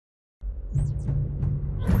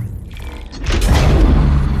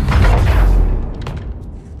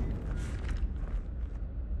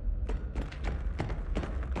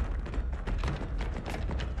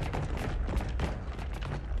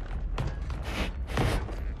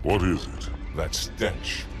What is it? That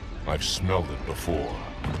stench. I've smelled it before.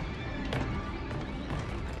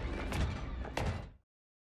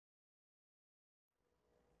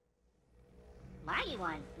 Mighty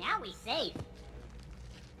one, now we safe.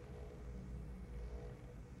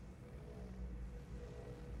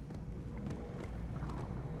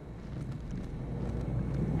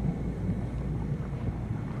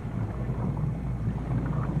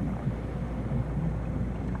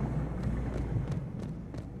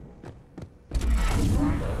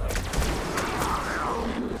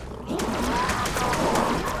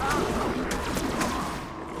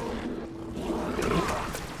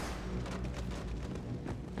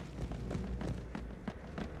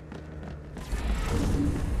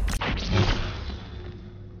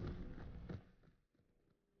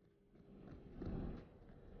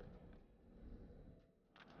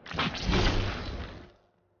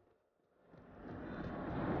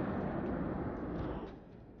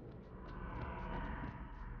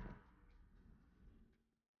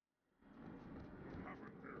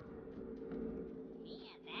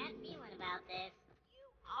 About this. You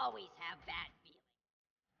always have bad feelings.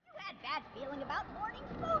 You had bad feeling about morning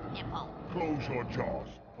food nipple. Close your jaws,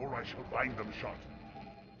 or I shall bind them shut.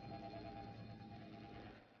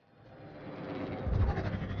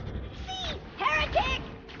 See, heretic!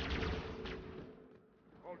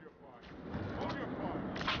 Hold your fire. Hold your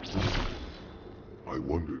fire. I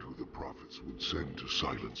wondered who the prophets would send to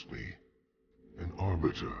silence me. An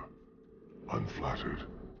arbiter. Unflattered.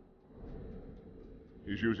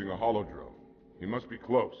 He's using a holodrome. He must be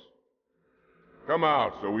close. Come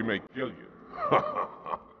out so we may kill you.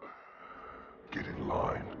 Get in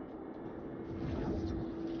line.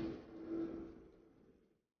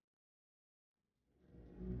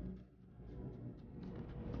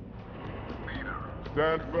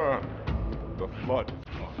 Stand firm. The flood is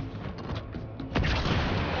coming.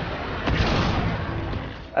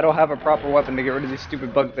 I don't have a proper weapon to get rid of these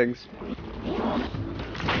stupid bug things.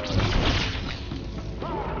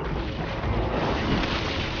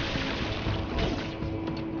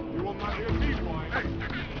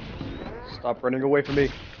 Stop running away from me.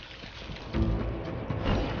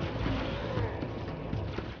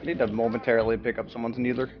 I need to momentarily pick up someone's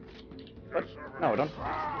needler. But, no, I don't.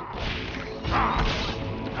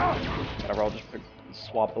 Whatever, I'll just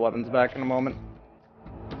swap the weapons back in a moment.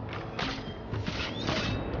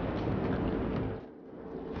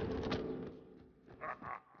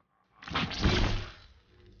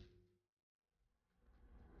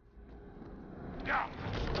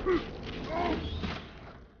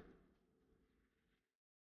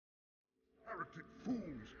 Heretic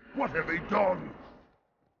fools! What have they done?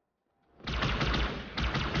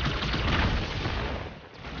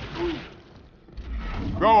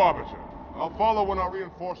 Go, officer. I'll follow when our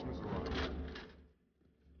reinforcements arrive.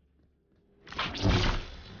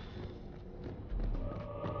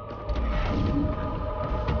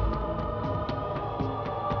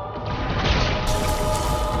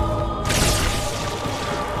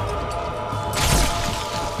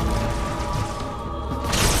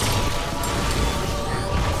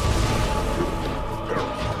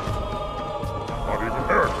 Not even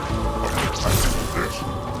heretics understand this.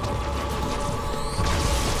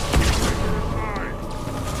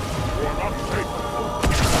 You are not safe.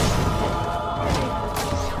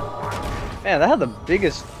 Man, that had the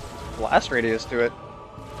biggest blast radius to it.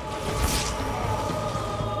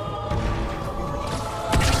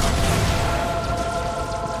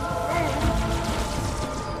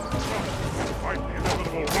 Fight the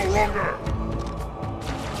inevitable no longer.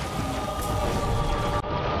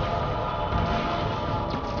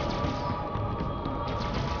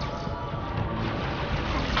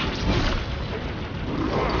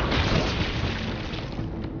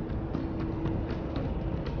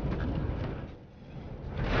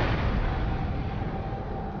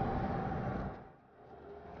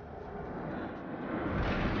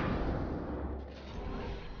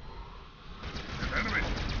 Enemy.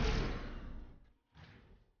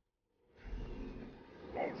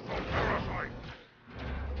 Also parasite.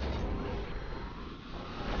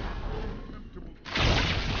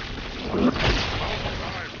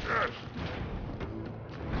 Yes.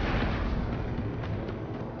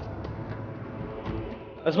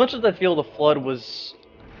 As much as I feel the flood was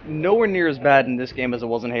nowhere near as bad in this game as it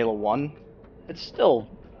was in Halo 1, it's still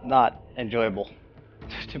not enjoyable.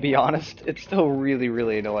 To be honest, it's still really,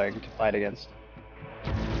 really annoying to fight against.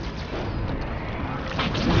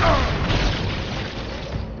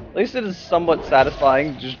 At least it is somewhat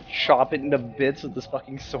satisfying to just chop it into bits with this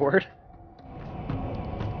fucking sword.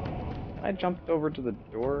 I jumped over to the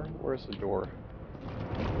door? Where's the door?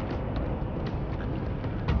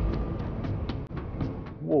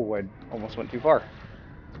 Whoa, I almost went too far.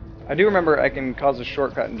 I do remember I can cause a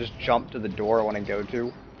shortcut and just jump to the door I want to go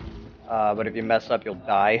to. But if you mess up, you'll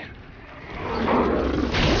die.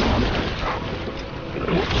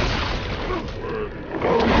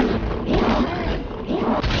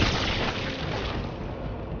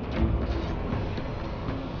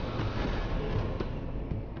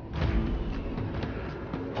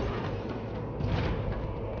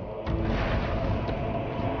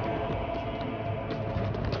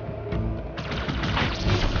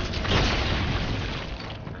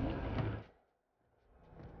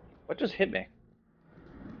 What just hit me?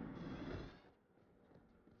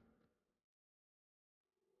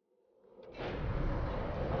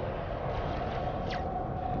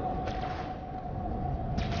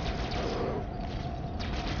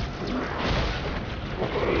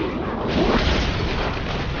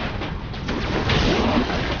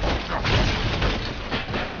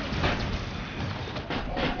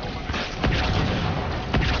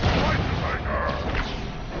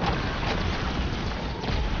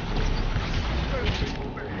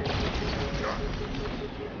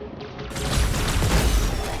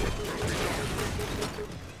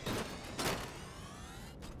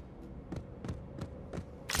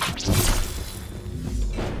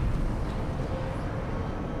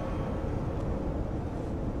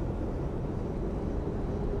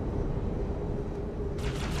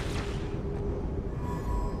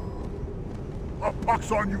 A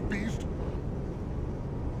pox on you, beast!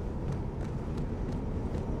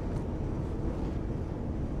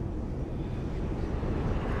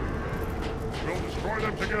 We'll destroy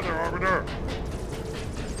them together, Arbiter!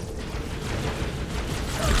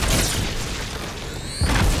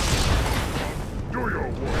 Do your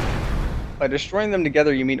work! By destroying them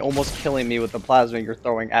together, you mean almost killing me with the plasma you're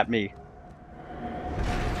throwing at me.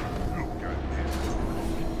 Look at this!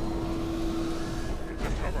 It's a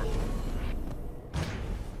cover!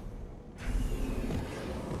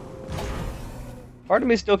 Part of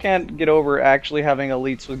me still can't get over actually having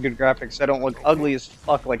elites with good graphics that don't look ugly as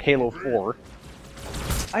fuck like Halo 4.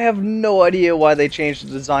 I have no idea why they changed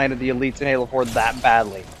the design of the elites in Halo 4 that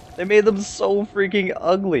badly. They made them so freaking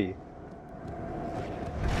ugly.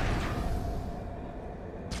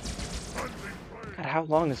 God, how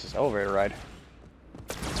long is this elevator ride?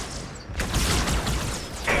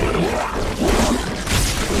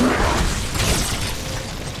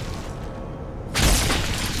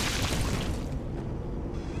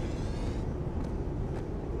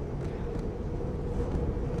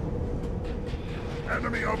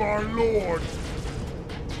 Enemy of our Lord!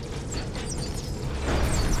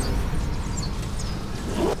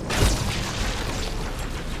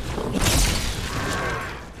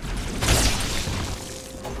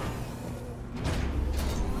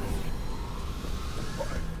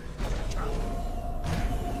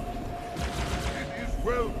 It is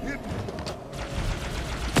well hidden!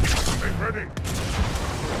 Stay ready!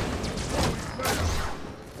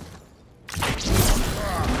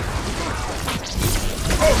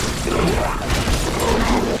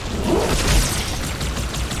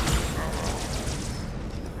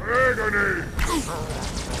 Agony!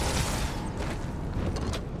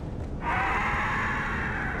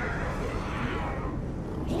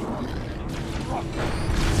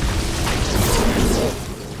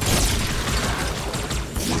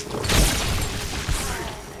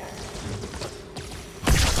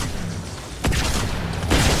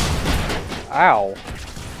 Ow.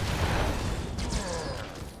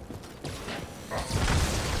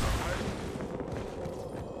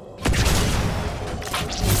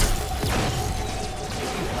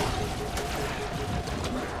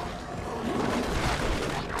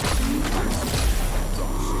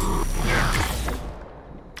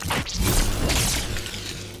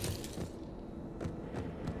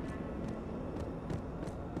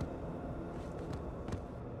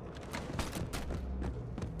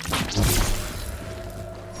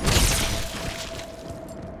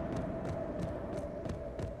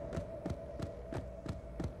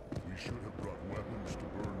 We should have brought weapons to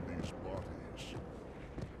burn these bodies.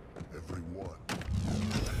 Every one.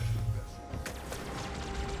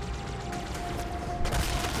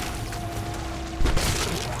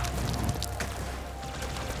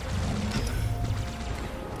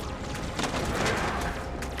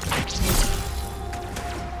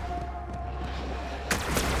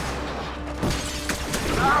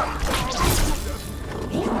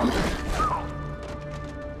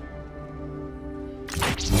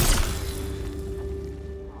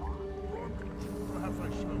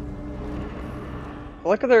 I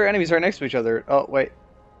like how their enemies are next to each other. Oh, wait.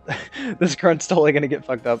 This grunt's totally gonna get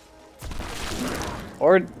fucked up.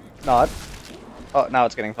 Or not. Oh, now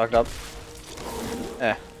it's getting fucked up.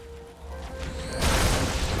 Eh.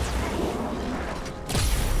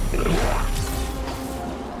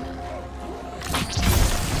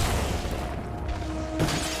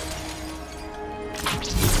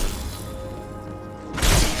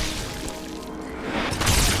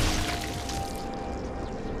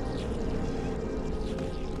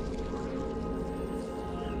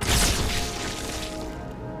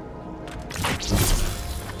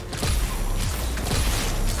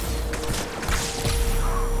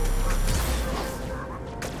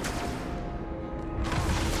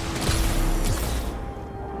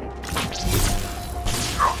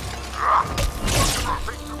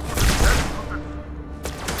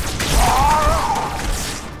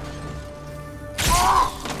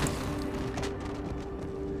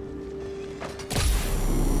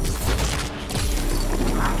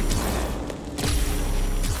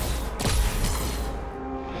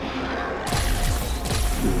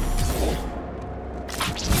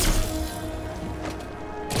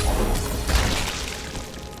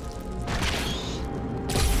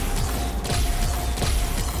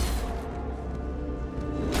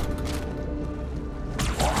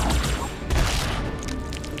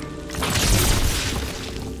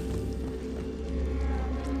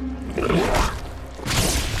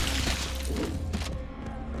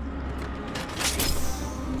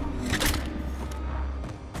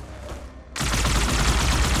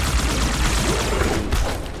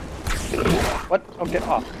 What? Oh, get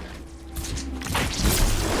off.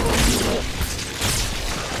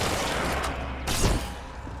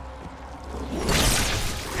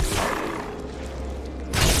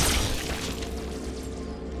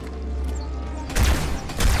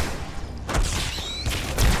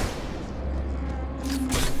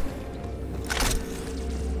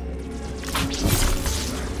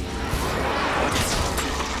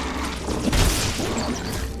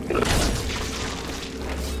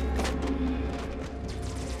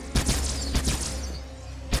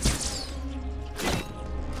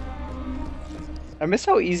 I miss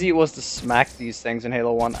how easy it was to smack these things in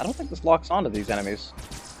Halo 1. I don't think this locks onto these enemies.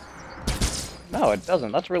 No, it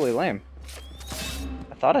doesn't. That's really lame.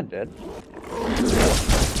 I thought it did.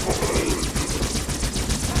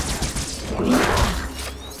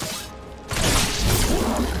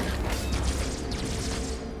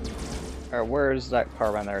 Alright, where is that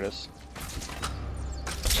carbine? There it is.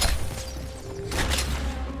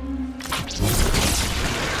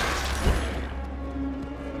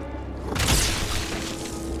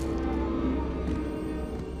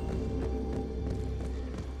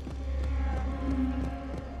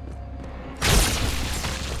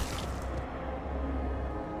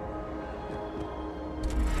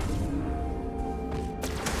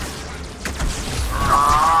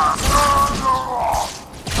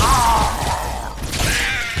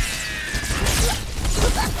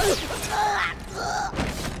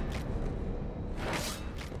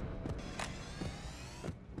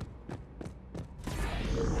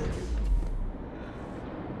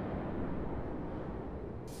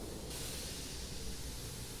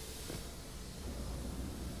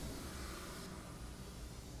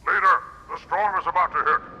 Leader, the storm is about to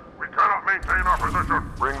hit. We cannot maintain our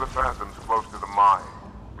position. Bring the Phantoms close to the mine.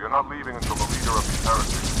 We are not leaving until the leader of the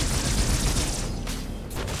heresy.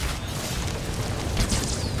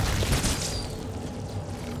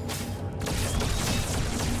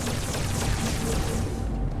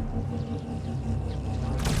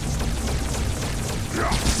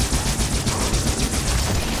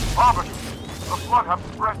 Arbiter, the flood have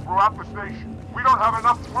spread throughout the station. We don't have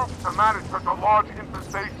enough troops to manage such a large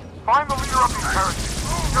infestation. Find the leader of the heresy.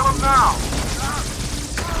 Kill him now!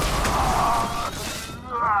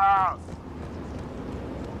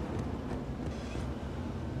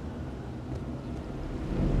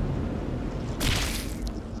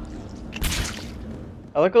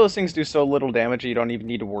 I like how those things do so little damage you don't even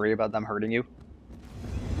need to worry about them hurting you.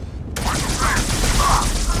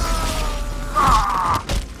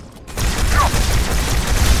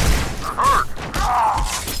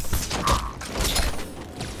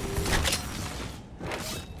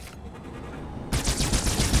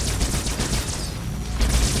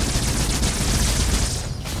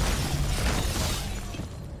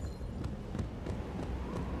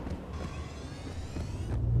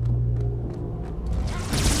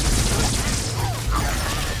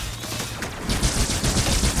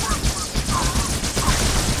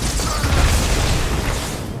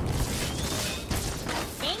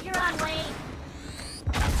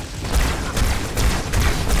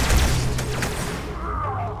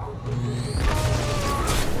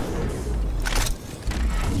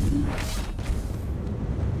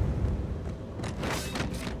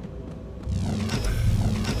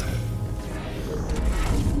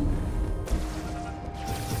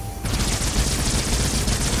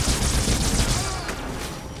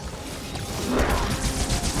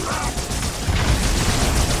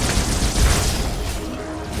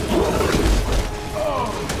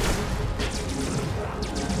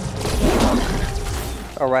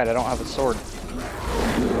 Oh right, I don't have a sword.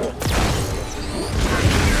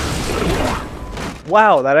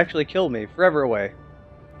 Wow, that actually killed me. Forever away.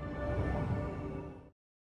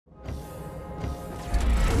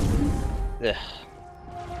 Ugh.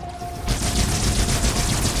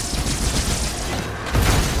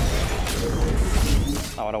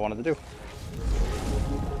 Not what I wanted to do.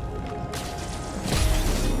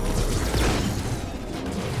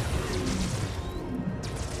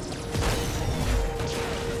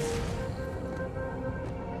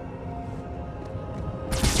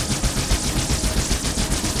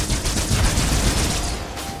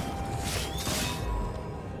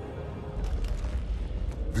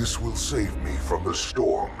 This will save me from the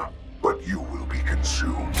storm, but you will be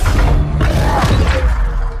consumed.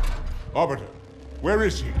 Arbiter, where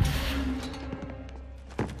is he?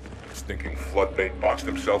 Stinking floodbait boxed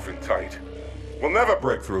himself in tight. We'll never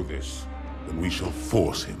break through this. Then we shall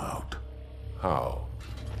force him out. How?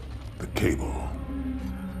 The cable.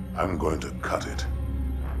 I'm going to cut it.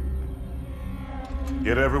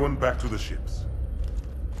 Get everyone back to the ships.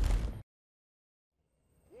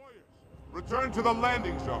 Return to the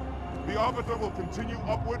landing zone. The Arbiter will continue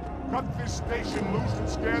upward, cut this station loose, and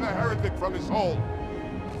scare the heretic from his hole.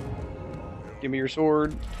 Give me your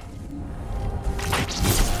sword. Keep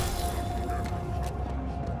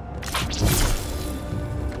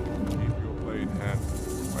your blade handy.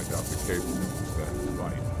 I doubt the cable will stand the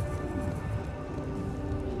fight.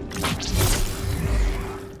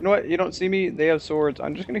 You know what? You don't see me. They have swords.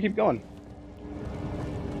 I'm just gonna keep going.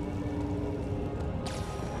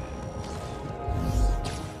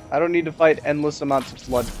 I don't need to fight endless amounts of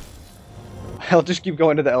blood. I'll just keep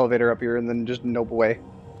going to the elevator up here and then just nope away.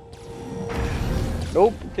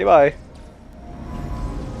 Nope. Okay, bye.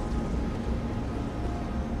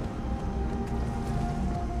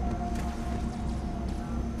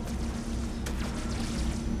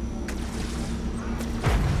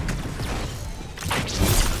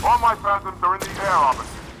 All my phantoms are in the air, Arbiter.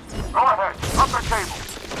 Go ahead, cut the cable.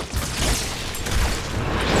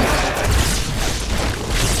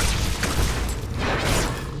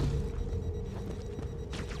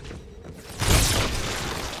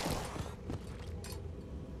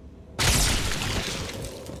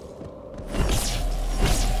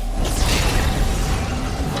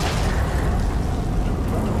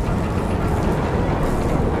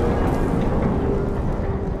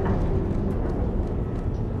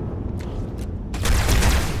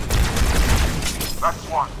 That's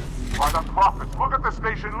one. By the prophets, look at the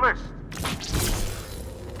station list.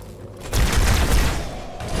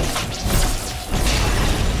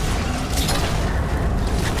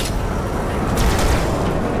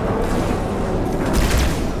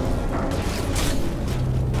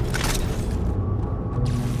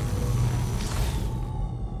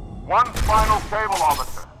 One final cable,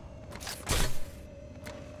 Arbiter.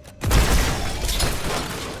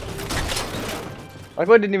 Like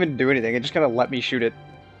I didn't even do anything. It just kind of let me shoot it.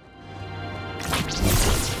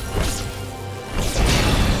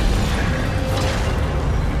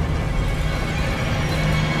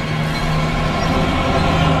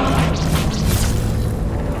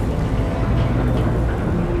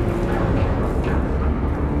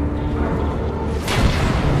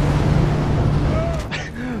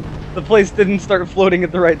 The place didn't start floating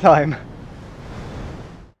at the right time.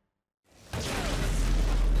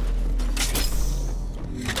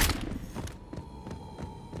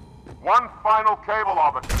 One final cable,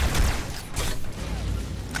 Arbiter.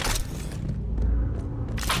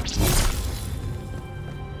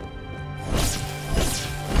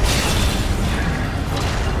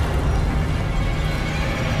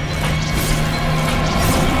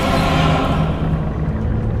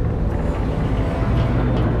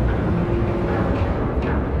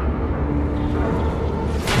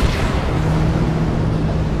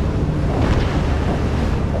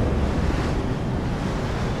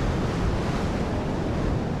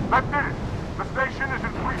 That did it! The station is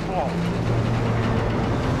in free fall.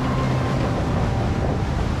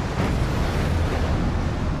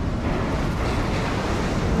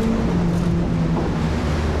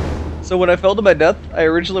 So when I fell to my death, I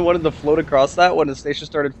originally wanted to float across that when the station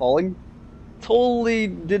started falling. Totally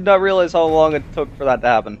did not realize how long it took for that to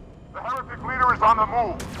happen. The heretic leader is on the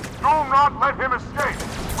move. Do not let him escape.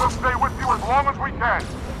 We'll stay with you as long as we can.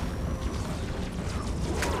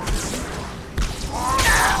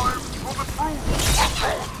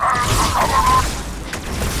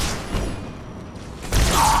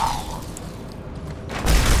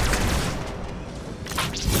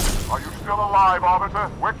 Are you still alive,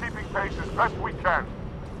 Arbiter? We're keeping pace as best we can.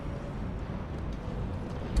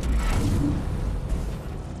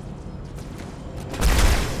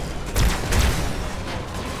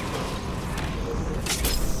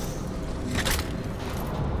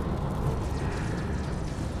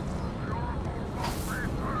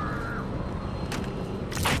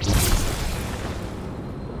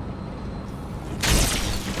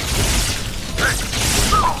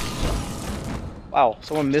 Wow,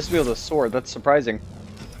 someone missed me with a sword. That's surprising.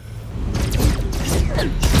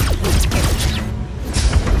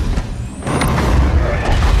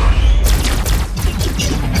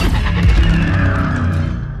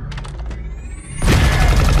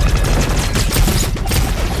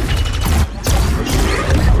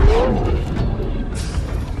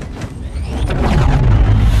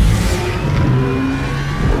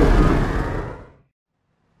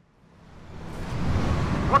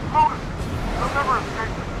 What's Lotus? They'll never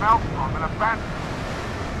escape this maelstrom and abandon it.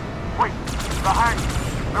 Wait, the hangar.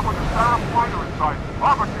 There was a Sarah fighter inside.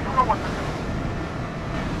 Arbiter, you know what to do.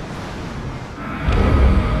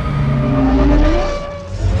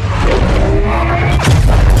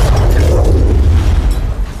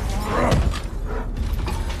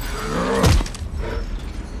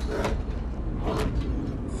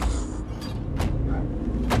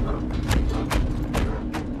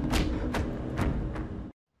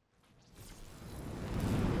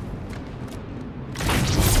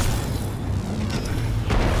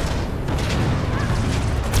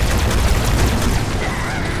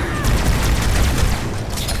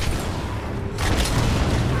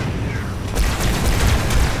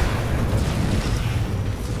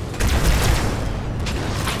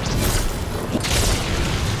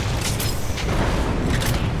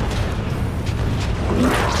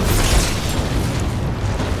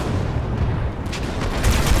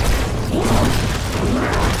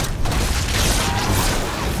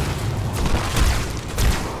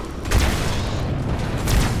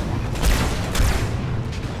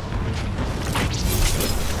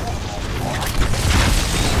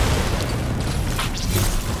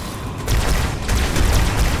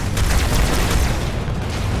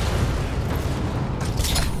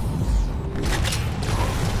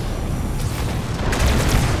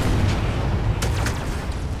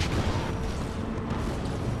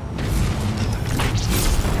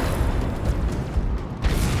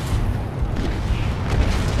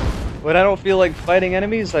 When I don't feel like fighting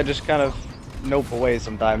enemies, I just kind of nope away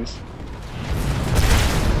sometimes.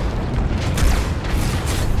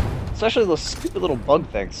 Especially those stupid little bug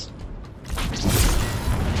things.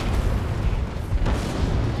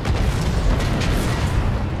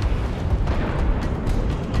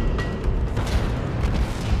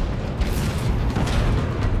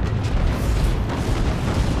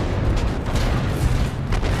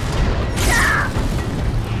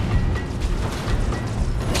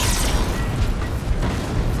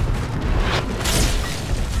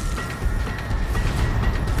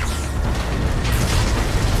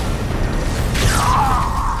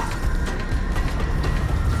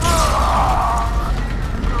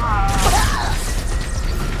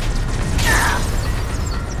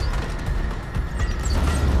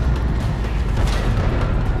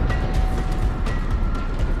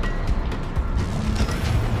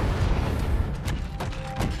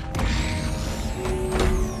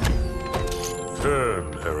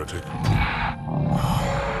 Heretic.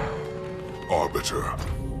 Arbiter,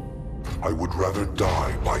 I would rather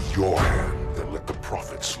die by your hand than let the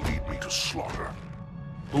prophets lead me to slaughter.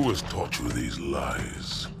 Who has taught you these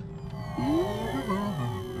lies?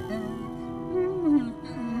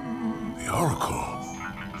 The Oracle.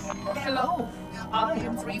 Hello, I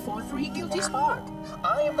am 343 Guilty Spark.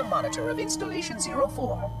 I am the monitor of Installation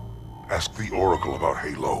 04. Ask the Oracle about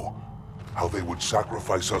Halo. How they would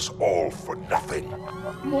sacrifice us all for nothing.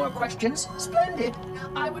 More questions? Splendid.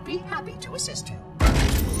 I would be happy to assist you.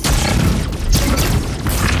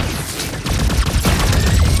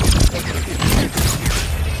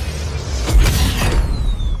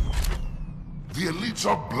 The elites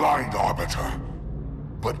are blind, Arbiter.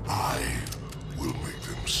 But I will make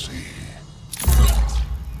them see.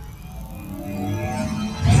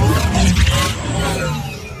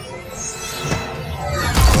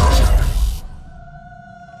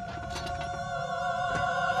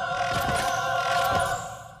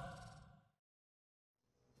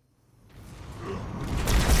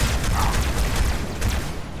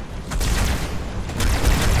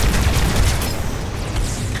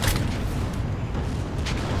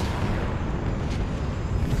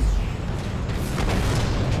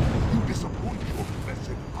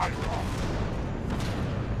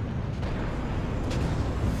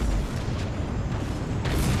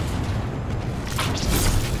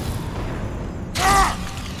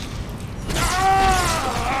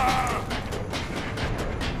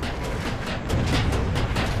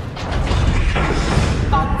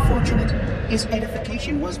 His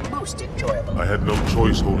edification was most enjoyable. I had no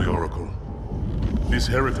choice, Holy Oracle. This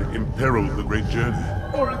heretic imperiled the great journey.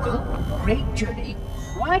 Oracle, great journey.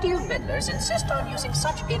 Why do you meddlers insist on using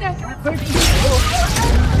such inaccurate verbiage?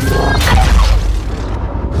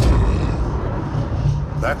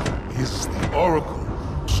 That is the Oracle.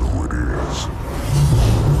 So it is.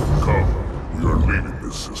 Come, we are leaving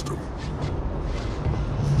this system.